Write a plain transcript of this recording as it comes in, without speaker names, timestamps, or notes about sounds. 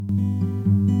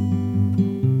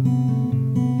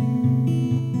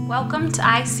Welcome to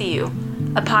I See You,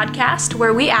 a podcast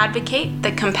where we advocate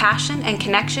that compassion and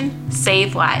connection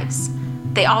save lives.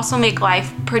 They also make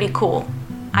life pretty cool.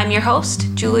 I'm your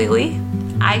host, Julie Lee.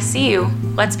 I see you.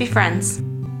 Let's be friends.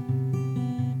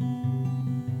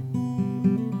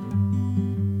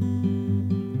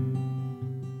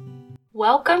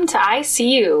 Welcome to I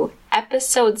See You,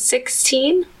 episode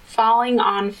 16, Falling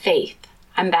on Faith.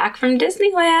 I'm back from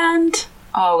Disneyland.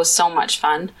 Oh, it was so much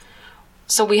fun.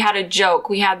 So we had a joke.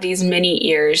 We had these mini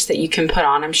ears that you can put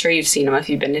on. I'm sure you've seen them if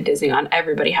you've been to Disneyland.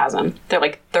 Everybody has them. They're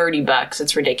like $30.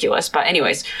 It's ridiculous. But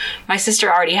anyways, my sister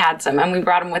already had some and we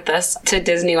brought them with us to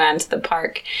Disneyland, to the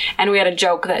park. And we had a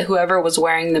joke that whoever was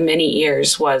wearing the mini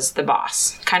ears was the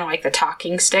boss. Kind of like the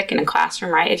talking stick in a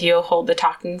classroom, right? If you hold the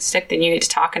talking stick, then you get to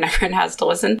talk and everyone has to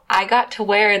listen. I got to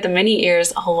wear the mini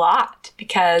ears a lot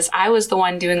because I was the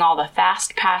one doing all the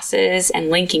fast passes and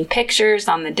linking pictures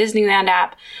on the Disneyland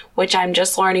app, which I'm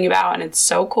just learning about, and it's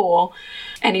so cool.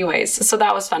 Anyways, so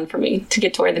that was fun for me to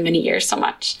get to wear the mini ears so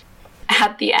much.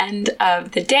 At the end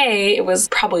of the day, it was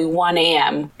probably 1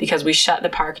 a.m. because we shut the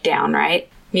park down, right?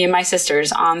 Me and my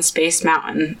sisters on Space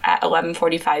Mountain at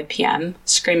 11:45 p.m.,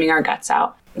 screaming our guts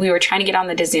out. We were trying to get on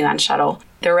the Disneyland shuttle.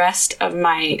 The rest of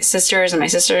my sisters and my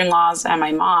sister-in-laws and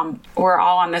my mom were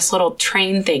all on this little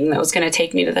train thing that was going to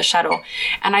take me to the shuttle.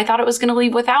 And I thought it was going to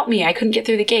leave without me. I couldn't get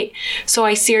through the gate. So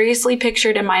I seriously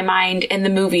pictured in my mind in the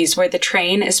movies where the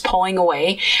train is pulling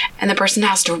away and the person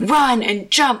has to run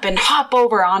and jump and hop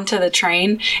over onto the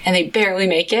train and they barely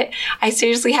make it. I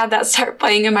seriously had that start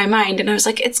playing in my mind and I was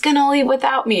like, it's going to leave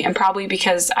without me. And probably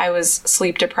because I was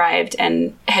sleep deprived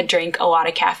and had drank a lot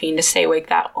of caffeine to stay awake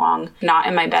that long, not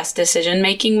in my best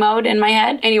decision-making mode in my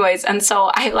head. Anyways, and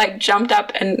so I jumped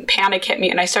up and panic hit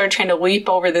me and I started trying to leap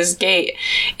over this gate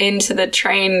into the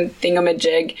train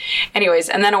thingamajig. Anyways,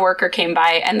 and then a worker came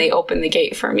by and they opened the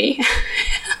gate for me.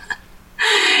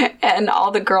 And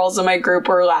all the girls in my group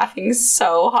were laughing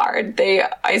so hard.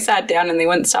 I sat down and they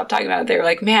wouldn't stop talking about it. They were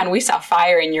like, man, we saw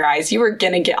fire in your eyes. You were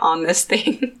gonna get on this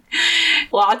thing.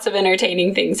 Lots of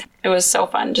entertaining things. It was so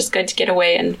fun. Just good to get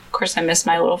away. And of course, I miss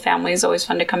my little family. It's always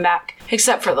fun to come back.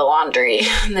 Except for the laundry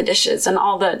and the dishes and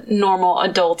all the normal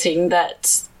adulting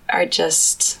that are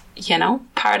just,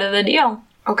 part of the deal.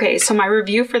 Okay, so my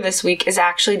review for this week is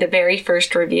actually the very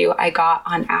first review I got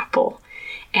on Apple.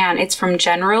 And it's from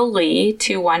General Lee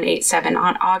 2187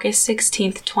 on August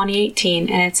 16th, 2018,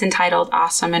 and it's entitled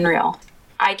Awesome and Real.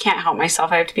 I can't help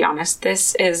myself, I have to be honest.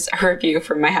 This is a review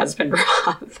from my husband,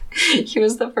 Rob. He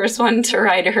was the first one to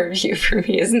write a review for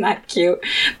me. Isn't that cute?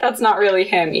 That's not really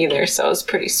him either, so it's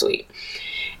pretty sweet.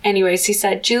 Anyways, he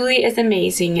said, Julie is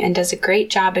amazing and does a great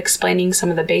job explaining some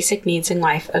of the basic needs in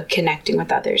life of connecting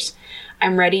with others.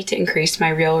 I'm ready to increase my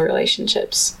real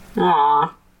relationships.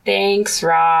 Aw, thanks,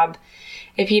 Rob.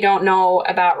 If you don't know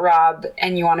about Rob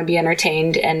and you want to be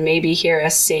entertained and maybe hear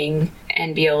us sing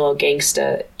and be a little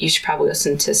gangsta, you should probably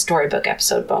listen to Storybook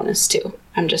episode bonus too.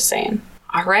 I'm just saying.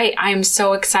 All right, I'm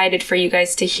so excited for you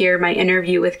guys to hear my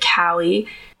interview with Callie.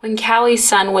 When Callie's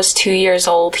son was 2 years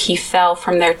old, he fell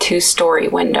from their 2-story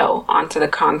window onto the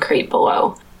concrete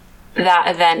below. That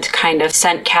event kind of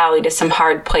sent Callie to some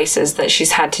hard places that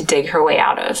she's had to dig her way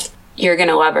out of. You're going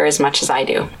to love her as much as I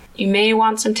do. You may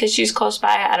want some tissues close by.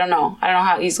 I don't know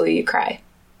how easily you cry,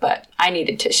 but I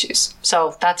needed tissues.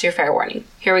 So that's your fair warning.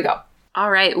 Here we go.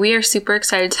 All right. We are super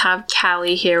excited to have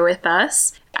Callie here with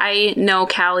us. I know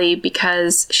Callie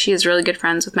because she is really good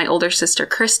friends with my older sister,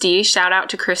 Christy. Shout out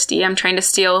to Christy. I'm trying to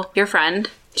steal your friend.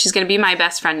 She's going to be my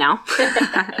best friend now.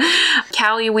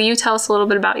 Callie, will you tell us a little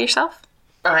bit about yourself?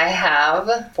 I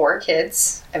have 4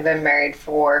 kids. I've been married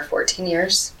for 14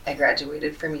 years. I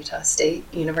graduated from Utah State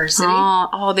University.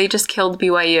 Oh, they just killed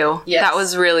BYU. Yes. That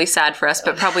was really sad for us,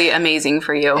 but probably amazing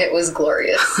for you. It was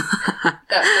glorious.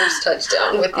 That first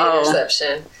touchdown with the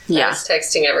interception. Yeah. I was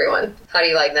texting everyone, how do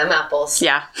you like them apples?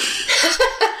 Yeah.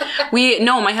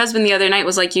 My husband the other night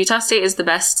was like, Utah State is the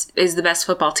best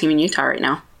football team in Utah right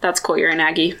now. That's cool. You're an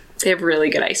Aggie. They have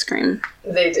really good ice cream.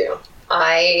 They do.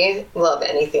 I love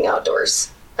anything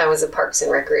outdoors. I was a Parks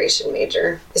and Recreation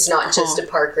major. It's not just a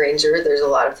park ranger. There's a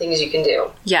lot of things you can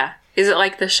do. Yeah. Is it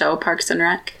like the show Parks and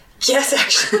Rec? Yes,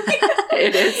 actually.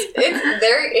 It is.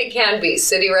 It can be.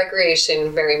 City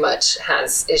Recreation very much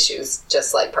has issues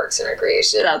just like Parks and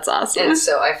Recreation. That's awesome. And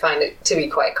so I find it to be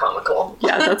quite comical.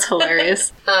 Yeah, that's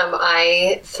hilarious.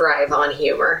 I thrive on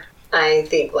humor. I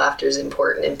think laughter is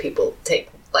important and people take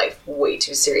life way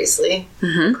too seriously,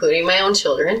 including my own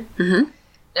children. Mm-hmm.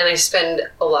 And I spend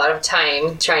a lot of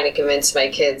time trying to convince my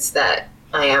kids that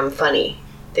I am funny.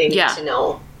 They need to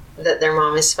know that their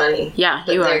mom is funny. Yeah,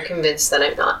 but you are. They're convinced that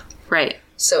I'm not. Right.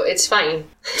 So it's fine.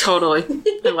 Totally.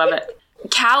 I love it.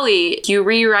 Callie, you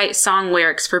rewrite song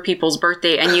lyrics for people's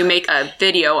birthday and you make a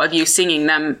video of you singing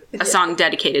them a song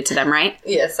dedicated to them, right?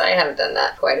 Yes, I have done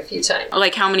that quite a few times.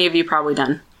 Like, how many have you probably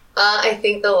done? I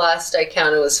think the last I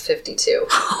counted was 52.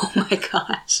 Oh my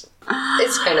gosh.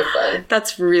 It's kind of fun.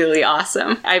 That's really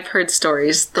awesome. I've heard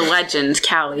stories. The legend,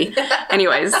 Callie.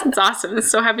 Anyways, it's awesome.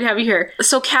 So happy to have you here.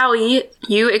 So Callie,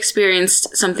 you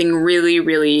experienced something really,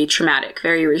 really traumatic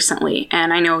very recently.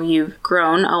 And I know you've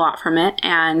grown a lot from it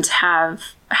and have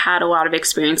had a lot of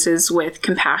experiences with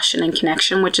compassion and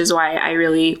connection, which is why I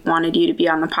really wanted you to be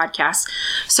on the podcast.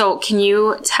 So can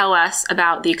you tell us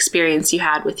about the experience you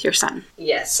had with your son?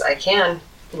 Yes, I can.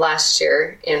 Last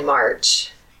year in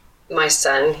March, my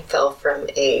son fell from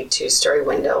a 2-story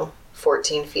window,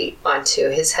 14 feet, onto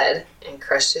his head and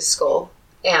crushed his skull.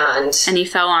 And he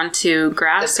fell onto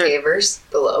grass? The pavers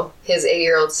below. His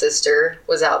 8-year-old sister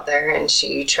was out there and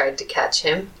she tried to catch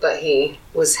him, but he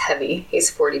was heavy. He's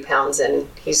 40 pounds and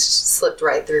he slipped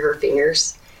right through her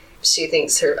fingers. She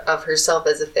thinks of herself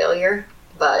as a failure,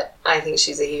 but I think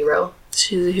she's a hero.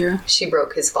 She's a hero. She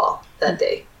broke his fall that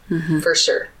day, for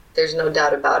sure. There's no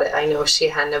doubt about it. I know if she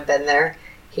hadn't have been there,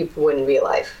 he wouldn't be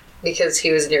alive because he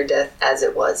was near death as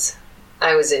it was.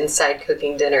 I was inside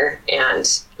cooking dinner and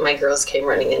my girls came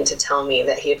running in to tell me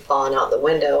that he had fallen out the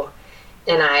window,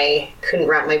 and I couldn't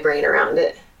wrap my brain around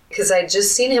it because I'd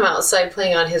just seen him outside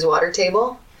playing on his water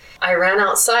table. I ran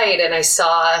outside and I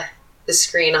saw the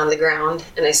screen on the ground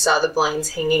and I saw the blinds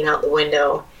hanging out the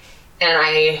window, and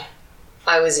I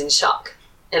was in shock.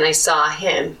 And I saw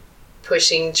him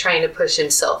trying to push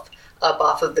himself up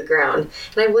off of the ground.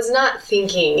 And I was not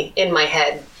thinking in my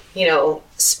head,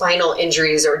 spinal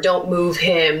injuries or don't move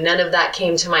him. None of that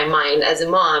came to my mind. As a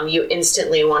mom, you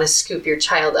instantly want to scoop your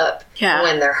child up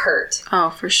when they're hurt.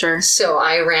 Oh, for sure. So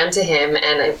I ran to him,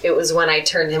 and it was when I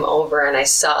turned him over and I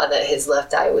saw that his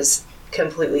left eye was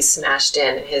completely smashed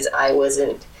in. He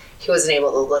wasn't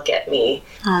able to look at me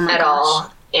at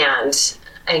all. And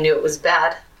I knew it was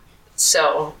bad.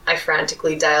 So I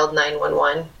frantically dialed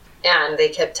 911. And they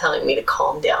kept telling me to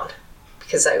calm down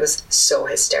because I was so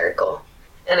hysterical.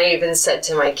 And I even said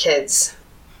to my kids,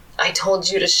 I told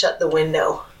you to shut the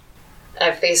window.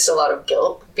 I faced a lot of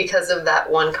guilt because of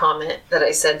that one comment that I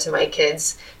said to my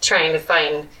kids, trying to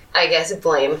find, I guess,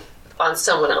 blame on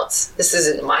someone else. This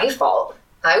isn't my fault.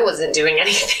 I wasn't doing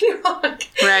anything wrong.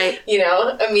 Right.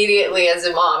 Immediately as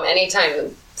a mom,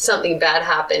 anytime something bad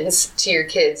happens to your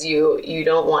kids, you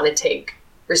don't want to take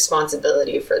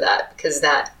responsibility for that because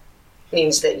that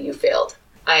means that you failed.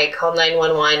 I called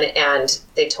 911 and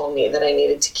they told me that I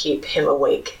needed to keep him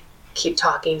awake, keep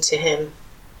talking to him.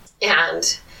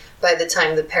 And by the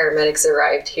time the paramedics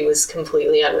arrived, he was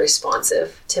completely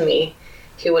unresponsive to me.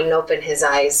 He wouldn't open his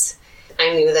eyes.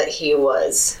 I knew that he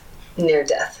was near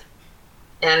death.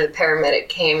 And the paramedic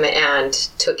came and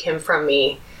took him from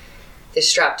me. They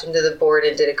strapped him to the board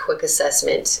and did a quick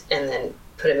assessment and then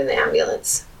put him in the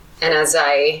ambulance. And as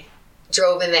I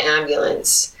drove in the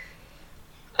ambulance,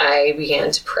 I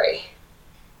began to pray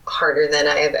harder than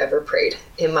I have ever prayed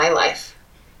in my life.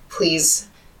 Please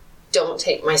don't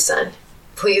take my son.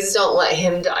 Please don't let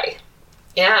him die.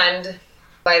 And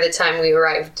by the time we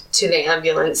arrived to the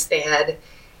ambulance, they had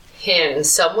him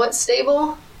somewhat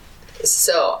stable.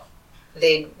 So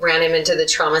they ran him into the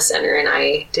trauma center and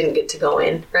I didn't get to go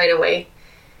in right away.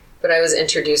 But I was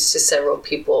introduced to several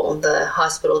people, the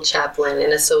hospital chaplain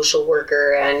and a social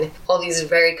worker and all these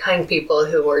very kind people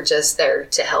who were just there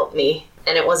to help me.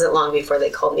 And it wasn't long before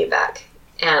they called me back.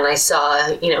 And I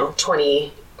saw,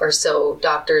 20 or so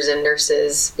doctors and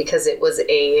nurses because it was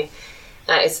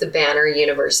it's the Banner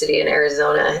University in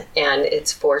Arizona and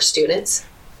it's for students,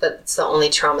 but it's the only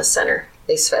trauma center.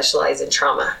 They specialize in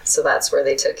trauma. So that's where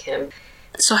they took him.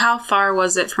 So how far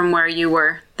was it from where you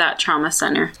were, that trauma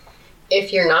center?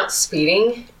 If you're not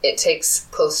speeding, it takes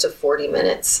close to 40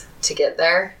 minutes to get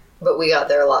there, but we got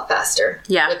there a lot faster.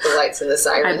 Yeah. With the lights and the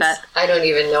sirens. I bet. I don't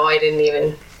even know. I didn't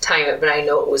even time it, but I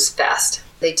know it was fast.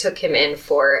 They took him in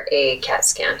for a CAT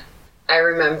scan. I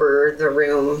remember the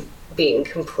room being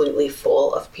completely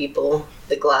full of people,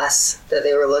 the glass that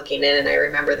they were looking in, and I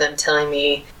remember them telling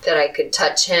me that I could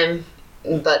touch him,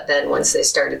 but then once they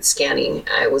started scanning,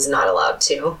 I was not allowed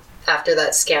to. After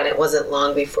that scan, it wasn't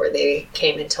long before they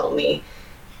came and told me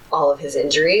all of his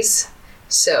injuries.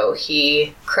 So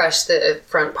he crushed the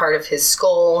front part of his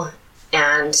skull,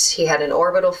 and he had an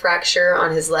orbital fracture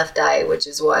on his left eye, which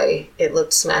is why it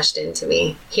looked smashed into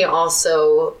me. He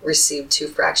also received 2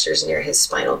 fractures near his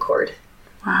spinal cord.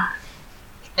 Wow.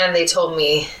 And they told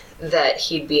me that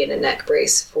he'd be in a neck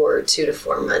brace for 2 to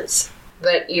 4 months.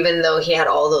 But even though he had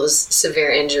all those severe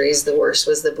injuries, the worst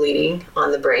was the bleeding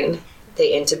on the brain.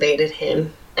 They intubated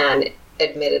him, and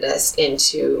admitted us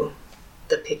into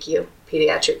the PICU,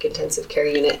 Pediatric Intensive Care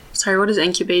Unit. Sorry, what does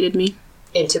incubated mean?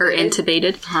 Intubated. Or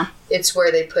intubated? Uh-huh. It's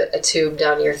where they put a tube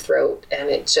down your throat and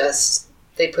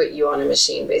they put you on a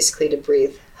machine basically to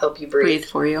breathe, help you breathe. Breathe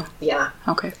for you. Yeah.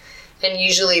 Okay. And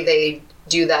usually they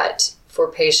do that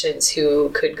for patients who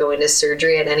could go into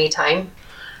surgery at any time,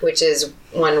 which is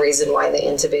one reason why they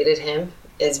intubated him,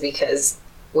 is because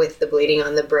with the bleeding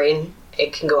on the brain,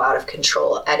 it can go out of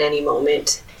control at any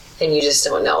moment and you just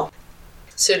don't know.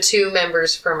 So 2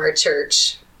 members from our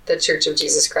church, the Church of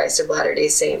Jesus Christ of Latter-day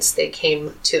Saints, they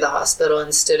came to the hospital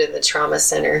and stood in the trauma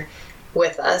center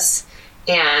with us,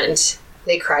 and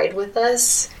they cried with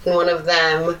us. And one of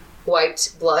them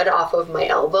wiped blood off of my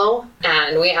elbow,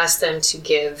 and we asked them to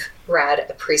give Rad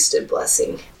a priesthood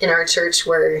blessing. In our church,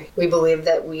 where we believe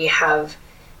that we have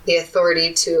the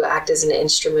authority to act as an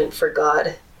instrument for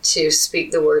God, to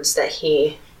speak the words that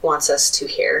he wants us to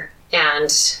hear.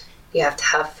 And you have to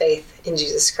have faith in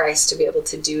Jesus Christ to be able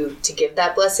to give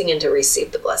that blessing and to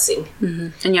receive the blessing. Mm-hmm.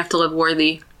 And you have to live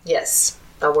worthy. Yes,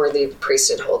 a worthy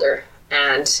priesthood holder.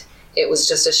 And it was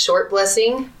just a short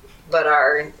blessing, but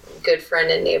our good friend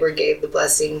and neighbor gave the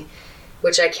blessing,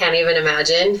 which I can't even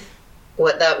imagine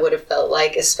what that would have felt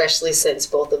like, especially since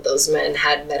both of those men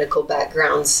had medical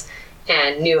backgrounds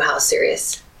and knew how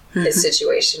serious his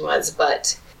situation was.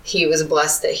 But he was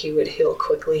blessed that he would heal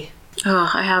quickly.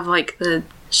 Oh, I have like the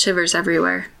shivers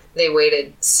everywhere. They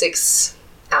waited 6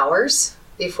 hours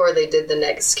before they did the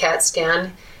next CAT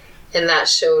scan, and that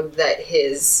showed that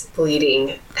his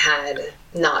bleeding had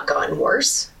not gotten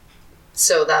worse.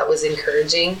 So that was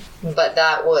encouraging, but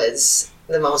that was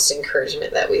the most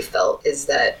encouragement that we felt, is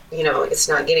that, it's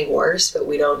not getting worse, but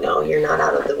we don't know. You're not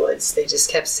out of the woods. They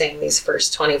just kept saying these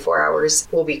first 24 hours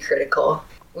will be critical.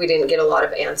 We didn't get a lot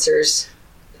of answers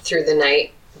through the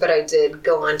night, but I did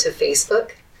go onto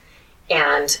Facebook,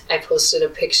 and I posted a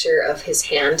picture of his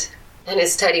hand and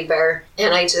his teddy bear,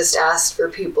 and I just asked for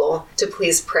people to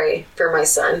please pray for my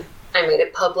son. I made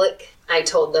it public. I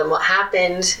told them what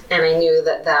happened, and I knew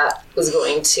that was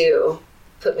going to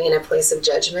put me in a place of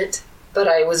judgment, but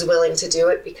I was willing to do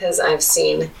it because I've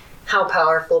seen how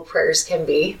powerful prayers can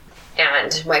be.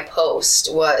 And my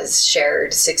post was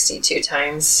shared 62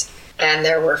 times, and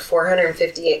there were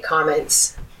 458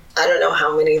 comments. I don't know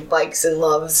how many likes and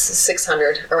loves,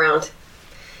 600 around.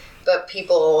 But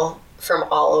people from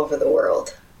all over the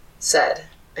world said,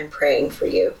 I'm praying for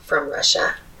you from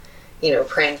Russia.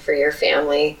 Praying for your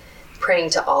family,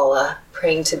 praying to Allah,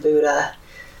 praying to Buddha.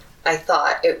 I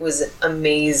thought it was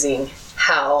amazing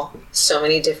how so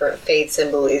many different faiths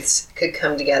and beliefs could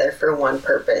come together for one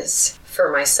purpose,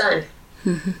 for my son.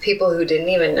 Mm-hmm. People who didn't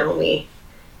even know me.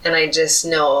 And I just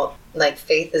know,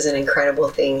 faith is an incredible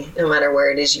thing. No matter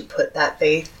where it is you put that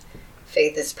faith,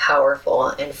 faith is powerful,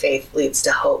 and faith leads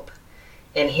to hope.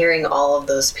 And hearing all of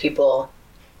those people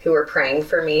who were praying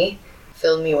for me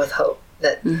filled me with hope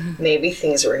that maybe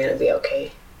things were going to be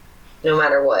okay. No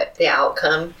matter what the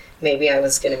outcome, maybe I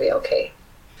was going to be okay.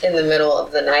 In the middle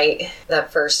of the night,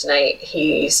 that first night,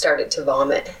 he started to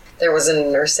vomit. There was a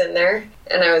nurse in there,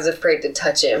 and I was afraid to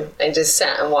touch him. I just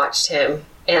sat and watched him.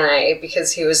 And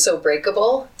because he was so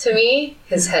breakable to me,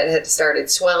 his head had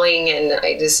started swelling, and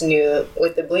I just knew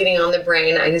with the bleeding on the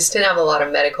brain, I just didn't have a lot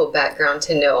of medical background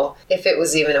to know if it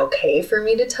was even okay for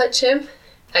me to touch him.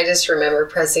 I just remember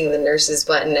pressing the nurse's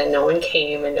button, and no one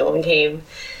came.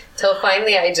 Till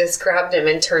finally I just grabbed him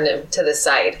and turned him to the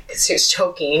side because he was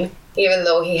choking. Even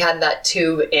though he had that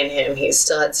tube in him, he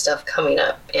still had stuff coming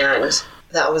up, and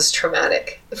that was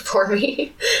traumatic for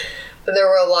me. But there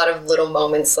were a lot of little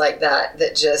moments like that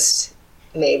just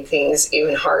made things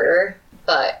even harder.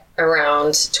 But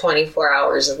around 24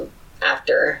 hours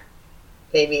after,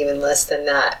 maybe even less than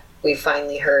that, we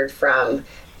finally heard from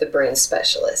the brain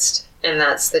specialist. And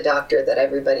that's the doctor that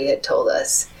everybody had told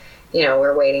us.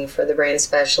 We're waiting for the brain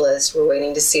specialist. We're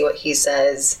waiting to see what he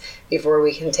says before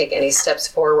we can take any steps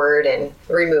forward and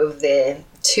remove the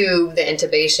tube, the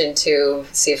intubation tube,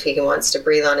 see if he wants to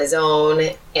breathe on his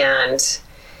own. And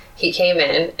he came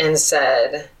in and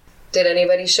said, did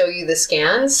anybody show you the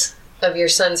scans of your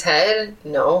son's head?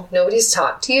 No. Nobody's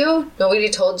talked to you? Nobody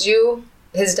told you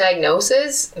his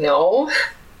diagnosis? No.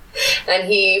 And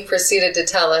he proceeded to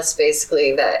tell us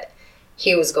basically that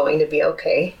he was going to be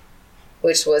okay,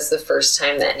 which was the first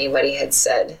time that anybody had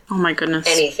said oh my goodness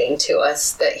anything to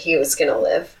us that he was going to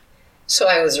live. So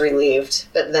I was relieved,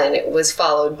 but then it was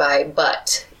followed by,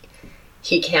 but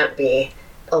he can't be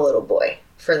a little boy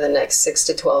for the next 6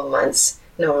 to 12 months.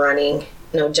 No running,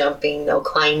 no jumping, no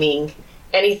climbing.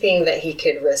 Anything that he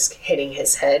could risk hitting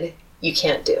his head, you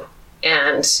can't do.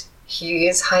 And he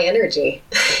is high energy.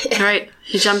 Right.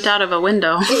 He jumped out of a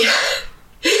window. Yeah.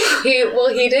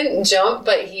 He didn't jump,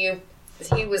 but he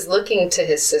was looking to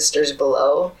his sisters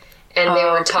below, and they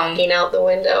were talking out the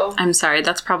window. I'm sorry,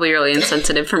 that's probably really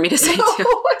insensitive for me to say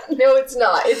too. No, it's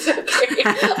not. It's okay.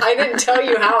 I didn't tell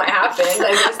you how it happened.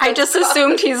 I just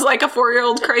assumed he's like a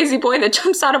 4-year-old crazy boy that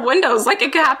jumps out of windows. Like,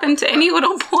 it could happen to any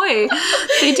little boy.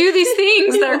 They do these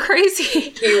things. They're crazy.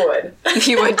 He would.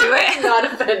 He would do it?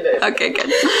 Not offended. Okay, good.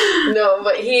 No,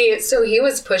 but he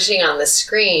was pushing on the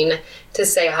screen to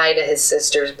say hi to his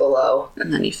sisters below.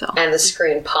 And then he fell. And the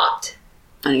screen popped.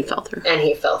 And he fell through. And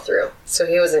he fell through. So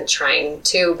he wasn't trying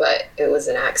to, but it was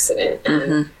an accident.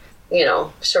 And,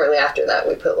 shortly after that,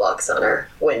 we put locks on our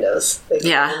windows.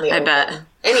 Yeah, I bet.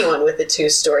 Anyone with a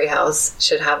 2-story house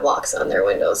should have locks on their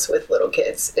windows with little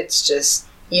kids. It's just,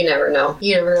 you never know.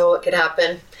 You never know what could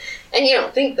happen. And you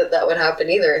don't think that would happen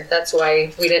either. That's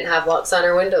why we didn't have locks on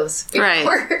our windows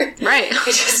before. Right. I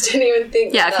just didn't even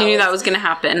think if you knew that was going to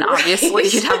happen, obviously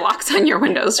you'd have locks on your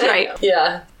windows, right?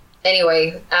 Yeah.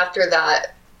 Anyway, after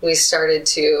that, we started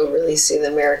to really see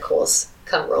the miracles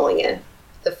come rolling in.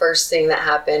 The first thing that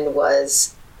happened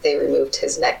was they removed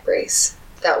his neck brace.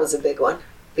 That was a big one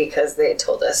because they had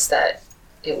told us that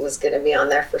it was going to be on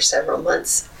there for several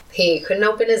months. He couldn't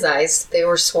open his eyes. They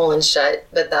were swollen shut,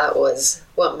 but that was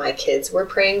what my kids were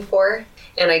praying for.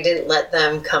 And I didn't let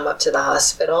them come up to the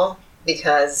hospital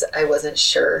because I wasn't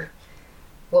sure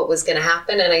what was going to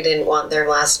happen, and I didn't want their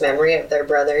last memory of their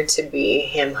brother to be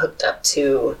him hooked up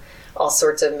to all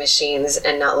sorts of machines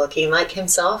and not looking like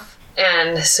himself.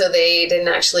 And so they didn't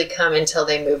actually come until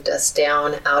they moved us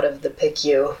down out of the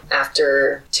PICU.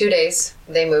 After 2 days,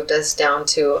 they moved us down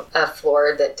to a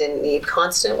floor that didn't need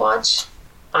constant watch.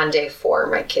 On day 4,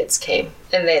 my kids came,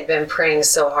 and they had been praying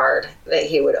so hard that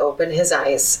he would open his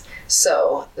eyes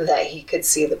so that he could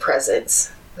see the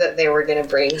presence that they were going to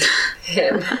bring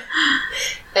him.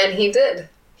 And he did.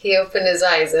 He opened his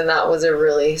eyes, and that was a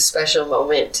really special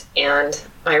moment. And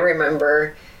I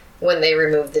remember when they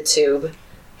removed the tube,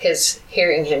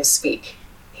 hearing him speak.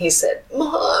 He said,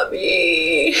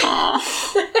 "Mommy." And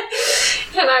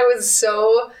I was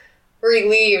so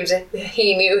relieved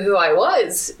he knew who I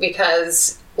was,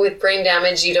 because with brain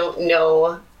damage, you don't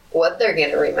know what they're going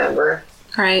to remember.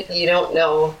 Right. You don't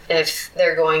know if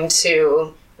they're going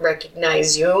to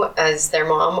recognize you as their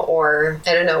mom, or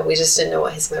I don't know. We just didn't know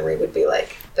what his memory would be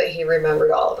like. But he remembered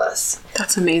all of us.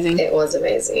 That's amazing. It was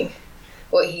amazing.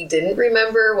 What he didn't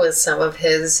remember was some of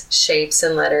his shapes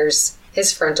and letters.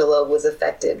 His frontal lobe was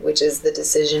affected, which is the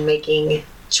decision-making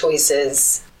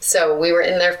choices. So we were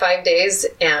in there 5 days,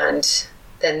 and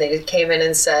then they came in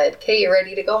and said, "Okay, you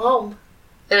ready to go home?"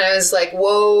 And I was like,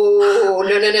 whoa,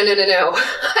 no.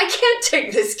 I can't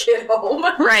take this kid home.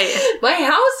 Right. My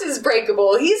house is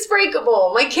breakable. He's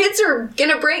breakable. My kids are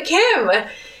going to break him.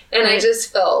 And I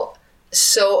just felt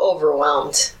so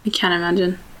overwhelmed. I can't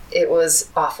imagine. It was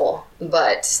awful.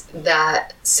 But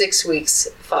that 6 weeks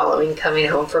following coming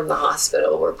home from the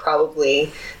hospital were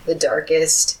probably the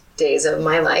darkest days of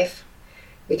my life,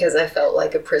 because I felt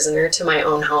like a prisoner to my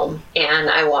own home. And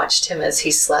I watched him as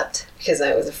he slept, because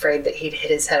I was afraid that he'd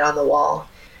hit his head on the wall.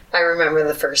 I remember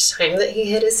the first time that he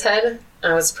hit his head,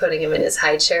 I was putting him in his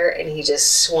high chair, and he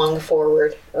just swung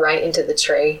forward right into the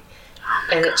tray.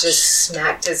 And it just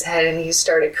smacked his head, and he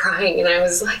started crying. And I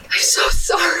was like, "I'm so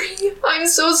sorry. I'm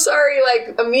so sorry."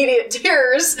 Like, immediate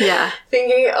tears. Yeah.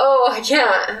 Thinking, oh, I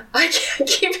can't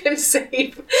keep him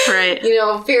safe. Right. You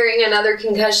know, fearing another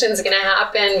concussion is going to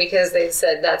happen, because they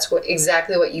said that's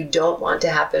exactly what you don't want to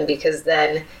happen, because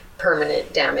then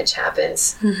permanent damage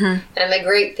happens. Mm-hmm. And the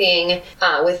great thing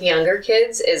with younger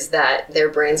kids is that their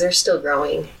brains are still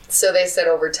growing. So they said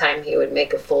over time he would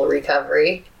make a full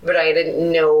recovery, but I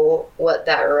didn't know what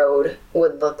that road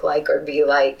would look like or be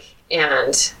like.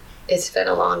 And it's been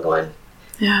a long one.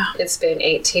 Yeah. It's been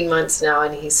 18 months now,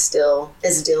 and he still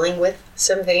is dealing with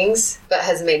some things, but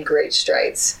has made great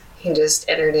strides. He just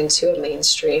entered into a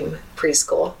mainstream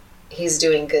preschool. He's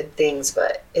doing good things,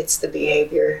 but it's the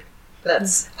behavior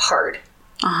that's hard.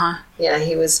 Uh-huh. Yeah,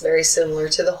 he was very similar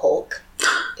to the Hulk,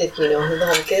 if you know who the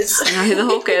Hulk is. I know who the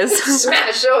Hulk is.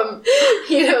 Smash him,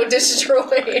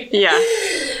 destroy. Yeah.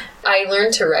 I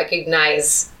learned to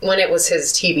recognize when it was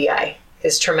his TBI,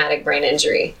 his traumatic brain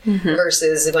injury,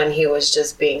 versus when he was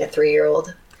just being a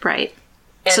 3-year-old. Right.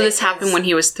 And so this happened when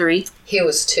he was 3? He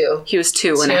was 2. He was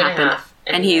 2 when it happened.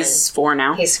 And he's 4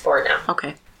 now? He's 4 now.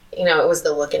 Okay. It was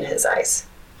the look in his eyes.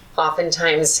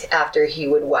 Oftentimes, after he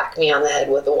would whack me on the head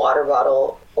with a water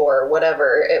bottle or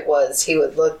whatever it was, he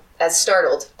would look as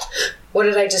startled. What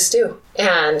did I just do?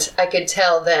 And I could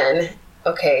tell then,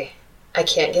 okay, I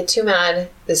can't get too mad.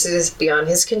 This is beyond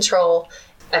his control.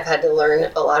 I've had to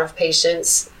learn a lot of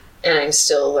patience, and I'm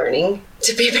still learning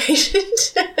to be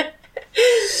patient.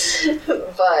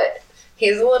 But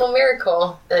he's a little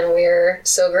miracle, and we're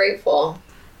so grateful.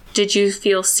 Did you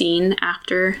feel seen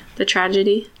after the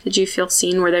tragedy? Did you feel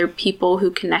seen? Were there people who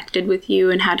connected with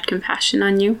you and had compassion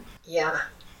on you? Yeah,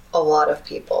 a lot of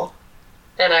people.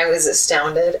 And I was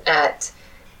astounded at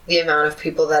the amount of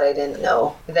people that I didn't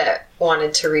know that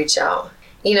wanted to reach out.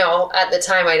 You know, at the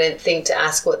time I didn't think to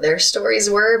ask what their stories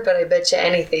were, but I bet you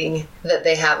anything that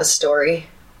they have a story,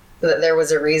 that there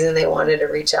was a reason they wanted to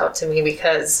reach out to me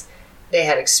because they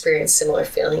had experienced similar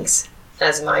feelings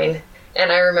as mine.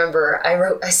 And I remember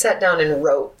I sat down and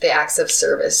wrote the acts of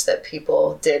service that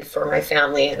people did for my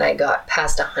family, and I got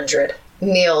past 100.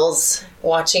 Meals,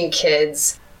 watching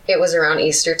kids. It was around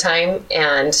Easter time,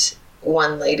 and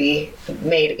one lady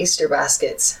made Easter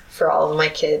baskets for all of my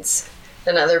kids.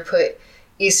 Another put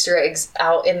Easter eggs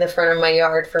out in the front of my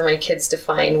yard for my kids to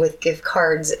find with gift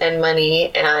cards and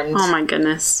money. And oh my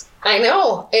goodness. I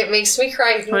know. It makes me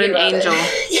cry. What an angel.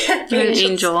 Yeah, what an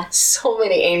angel. So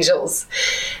many angels.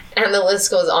 And the list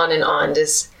goes on and on.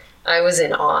 Just, I was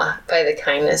in awe by the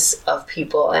kindness of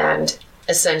people, and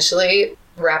essentially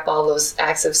wrap all those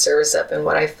acts of service up in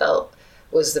what I felt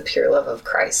was the pure love of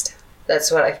Christ.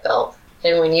 That's what I felt.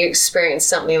 And when you experience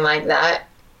something like that,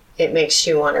 it makes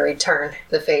you want to return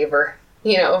the favor,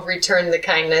 you know, return the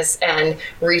kindness and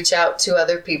reach out to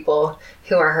other people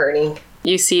who are hurting.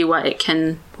 You see what it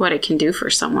can do for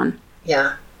someone.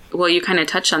 Yeah. Well, you kind of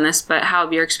touched on this, but how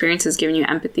have your experiences given you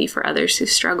empathy for others who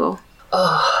struggle?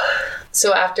 Oh,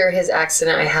 so after his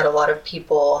accident, I had a lot of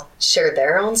people share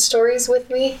their own stories with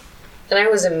me. And I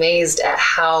was amazed at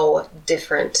how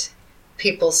different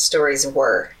people's stories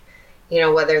were. You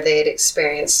know, whether they had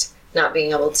experienced not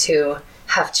being able to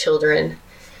have children,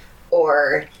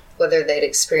 or whether they'd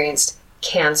experienced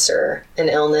cancer, an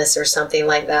illness, or something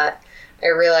like that. I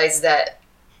realized that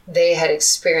they had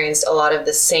experienced a lot of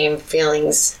the same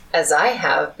feelings as I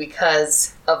have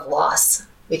because of loss.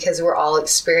 Because we're all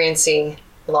experiencing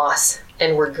loss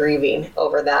and we're grieving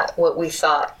over that, what we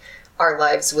thought our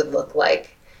lives would look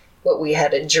like, what we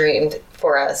had dreamed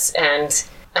for us. And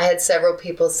I had several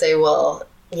people say, well,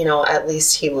 you know, at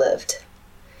least he lived.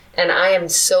 And I am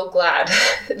so glad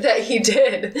that he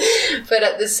did. But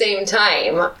at the same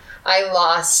time, I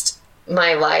lost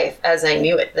my life as I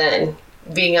knew it then.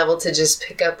 Being able to just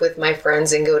pick up with my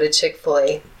friends and go to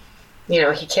Chick-fil-A. You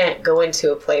know, he can't go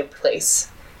into a place.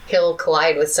 He'll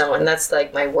collide with someone. That's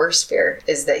like my worst fear,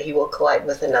 is that he will collide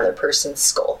with another person's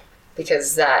skull.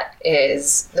 Because that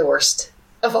is the worst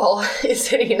of all, is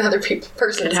hitting another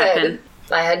person's head.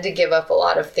 I had to give up a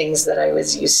lot of things that I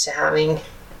was used to having.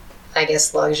 I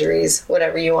guess luxuries,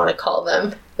 whatever you want to call them.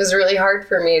 It was really hard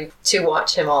for me to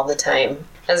watch him all the time.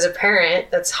 As a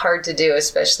parent, that's hard to do,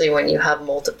 especially when you have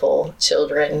multiple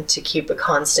children, to keep a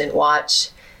constant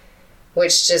watch,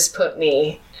 which just put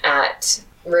me at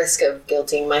risk of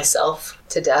guilting myself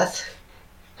to death.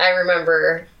 I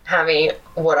remember having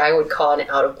what I would call an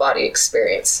out-of-body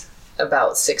experience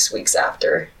about 6 weeks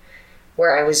after,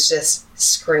 where I was just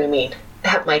screaming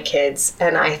at my kids,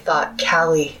 and I thought,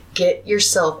 Callie, get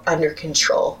yourself under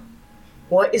control.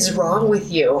 What is wrong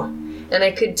with you? And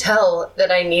I could tell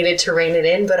that I needed to rein it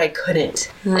in, but I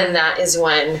couldn't. And that is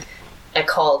when I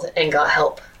called and got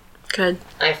help. Good.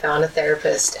 I found a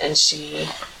therapist, and she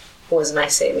was my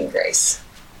saving grace.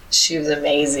 She was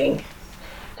amazing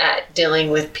at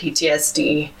dealing with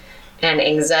PTSD and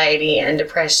anxiety and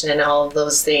depression and all of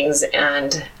those things.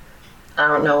 And I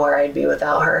don't know where I'd be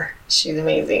without her. She's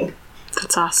amazing.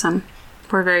 That's awesome.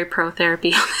 We're very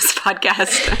pro-therapy on this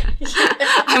podcast.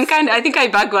 I think I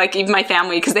bug like even my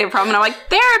family because they have a problem. And I'm like,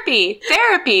 therapy.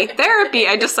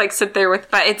 I just like sit there with,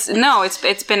 but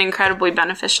it's been incredibly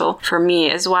beneficial for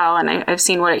me as well. And I've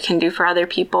seen what it can do for other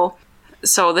people.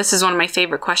 So this is one of my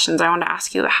favorite questions I want to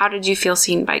ask you. How did you feel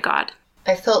seen by God?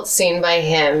 I felt seen by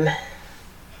him,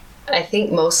 I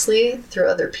think mostly through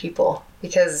other people,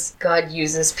 because God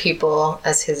uses people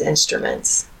as his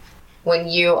instruments. When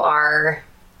you are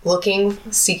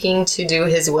seeking to do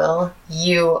his will,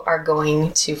 you are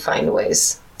going to find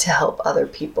ways to help other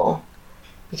people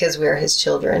because we are his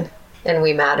children and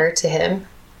we matter to him.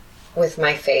 With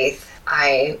my faith,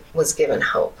 I was given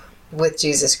hope with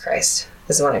Jesus Christ,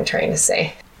 is what I'm trying to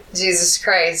say. Jesus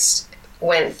Christ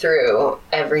went through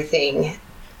everything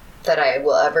that I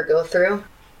will ever go through.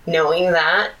 Knowing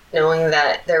that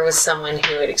there was someone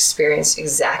who had experienced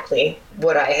exactly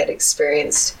what I had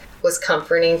experienced was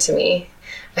comforting to me.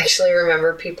 I actually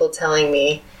remember people telling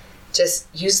me, just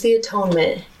use the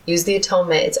atonement.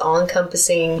 It's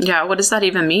all-encompassing. Yeah, what does that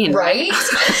even mean? Right?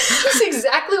 That's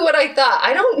exactly what I thought.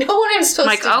 I don't know what I'm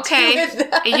supposed to do with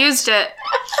that. I used it.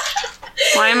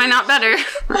 Why am I not better?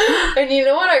 And you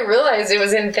know what? I realized it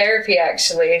was in therapy,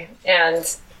 actually. And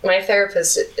my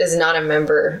therapist is not a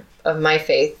member of my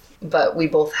faith, but we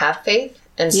both have faith.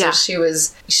 And so she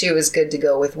was good to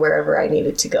go with wherever I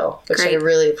needed to go, which I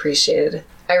really appreciated.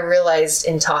 I realized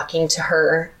in talking to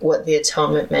her what the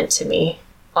atonement meant to me.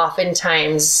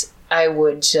 Oftentimes, I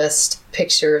would just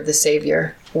picture the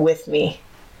Savior with me.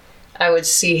 I would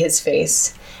see his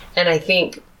face. And I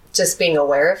think just being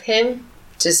aware of him,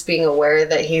 just being aware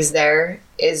that he's there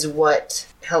is what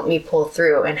helped me pull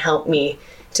through and helped me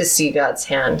to see God's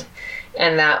hand.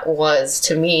 And that was,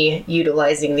 to me,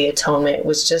 utilizing the atonement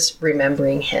was just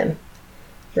remembering him,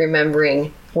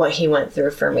 remembering what he went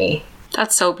through for me.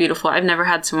 That's so beautiful. I've never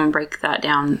had someone break that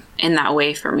down in that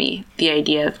way for me. The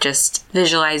idea of just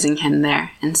visualizing him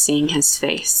there and seeing his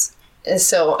face. And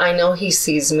so I know he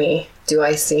sees me. Do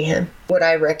I see him? Would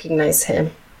I recognize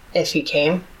him if he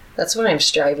came? That's what I'm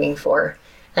striving for.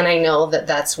 And I know that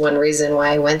that's one reason why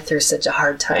I went through such a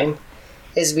hard time,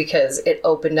 is because it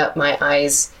opened up my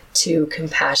eyes to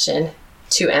compassion,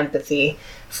 to empathy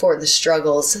for the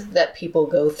struggles that people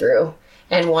go through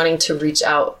and wanting to reach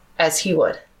out as he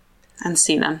would. And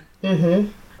see them.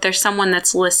 Mm-hmm. There's someone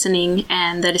that's listening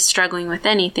and that is struggling with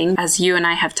anything. As you and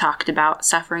I have talked about,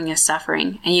 suffering is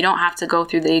suffering. And you don't have to go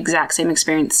through the exact same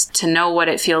experience to know what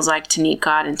it feels like to need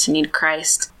God and to need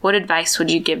Christ. What advice would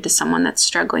you give to someone that's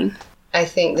struggling? I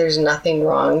think there's nothing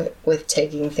wrong with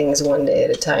taking things one day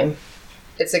at a time.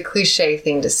 It's a cliche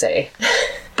thing to say.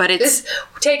 But it's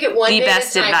take it one the day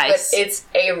best at a time, advice. But it's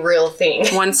a real thing.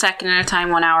 1 second at a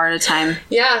time, 1 hour at a time.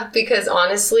 Yeah, because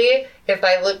honestly, if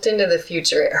I looked into the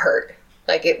future, it hurt.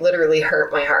 Like, it literally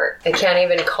hurt my heart. I can't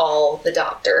even call the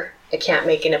doctor. I can't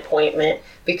make an appointment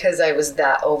because I was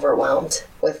that overwhelmed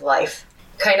with life.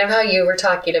 Kind of how you were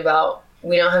talking about,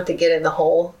 we don't have to get in the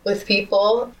hole with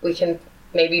people. We can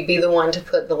maybe be the one to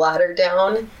put the ladder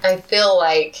down. I feel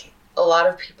like a lot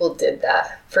of people did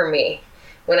that for me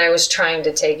when I was trying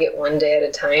to take it one day at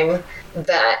a time.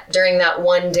 That during that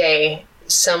one day,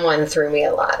 someone threw me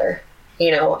a ladder,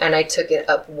 and I took it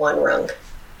up one rung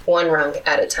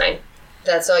at a time.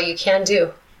 That's all you can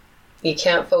do. You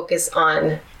can't focus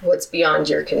on what's beyond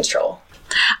your control.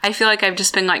 I feel like I've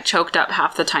just been choked up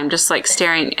half the time, just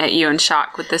staring at you in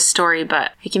shock with this story,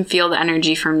 but I can feel the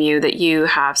energy from you that you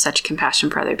have such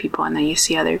compassion for other people and that you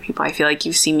see other people. I feel like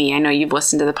you see me. I know you've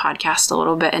listened to the podcast a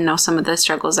little bit and know some of the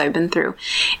struggles I've been through.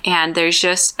 And there's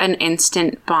just an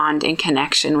instant bond and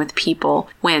connection with people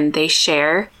when they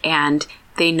share and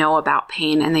they know about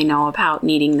pain and they know about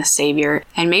needing the Savior.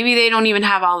 And maybe they don't even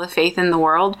have all the faith in the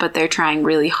world, but they're trying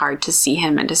really hard to see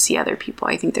him and to see other people.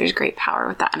 I think there's great power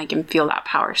with that, and I can feel that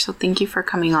power. So thank you for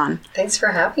coming on. Thanks for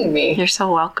having me. You're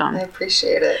so welcome. I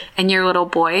appreciate it. And your little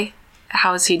boy,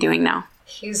 how is he doing now?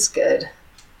 He's good.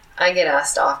 I get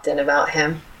asked often about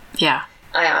him. Yeah.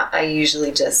 I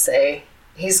usually just say,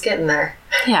 he's getting there.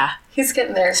 Yeah. He's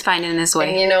getting there. He's finding his way.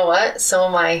 And you know what? So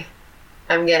am I.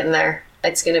 I'm getting there.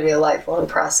 It's going to be a lifelong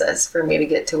process for me to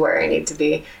get to where I need to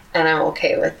be, and I'm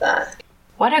okay with that.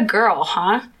 What a girl,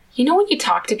 huh? You know when you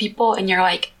talk to people and you're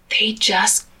like, they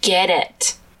just get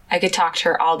it. I could talk to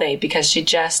her all day because she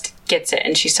just gets it,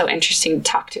 and she's so interesting to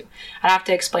talk to. I don't have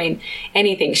to explain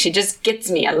anything. She just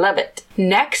gets me. I love it.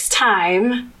 Next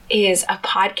time is a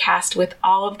podcast with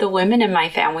all of the women in my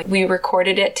family. We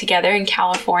recorded it together in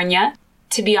California.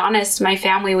 To be honest, my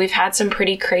family, we've had some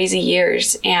pretty crazy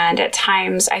years, and at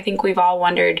times I think we've all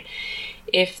wondered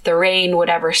if the rain would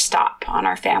ever stop on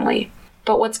our family.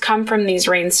 But what's come from these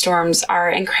rainstorms are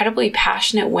incredibly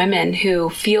passionate women who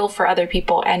feel for other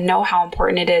people and know how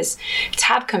important it is to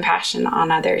have compassion on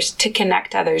others, to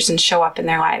connect others and show up in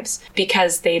their lives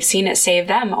because they've seen it save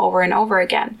them over and over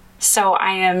again. So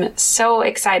I am so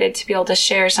excited to be able to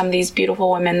share some of these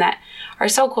beautiful women that are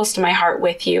so close to my heart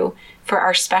with you for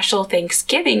our special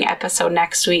Thanksgiving episode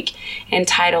next week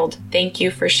entitled, Thank You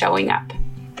for Showing Up.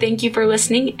 Thank you for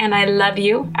listening, and I love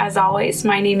you. As always,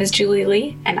 my name is Julie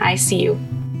Lee, and I see you.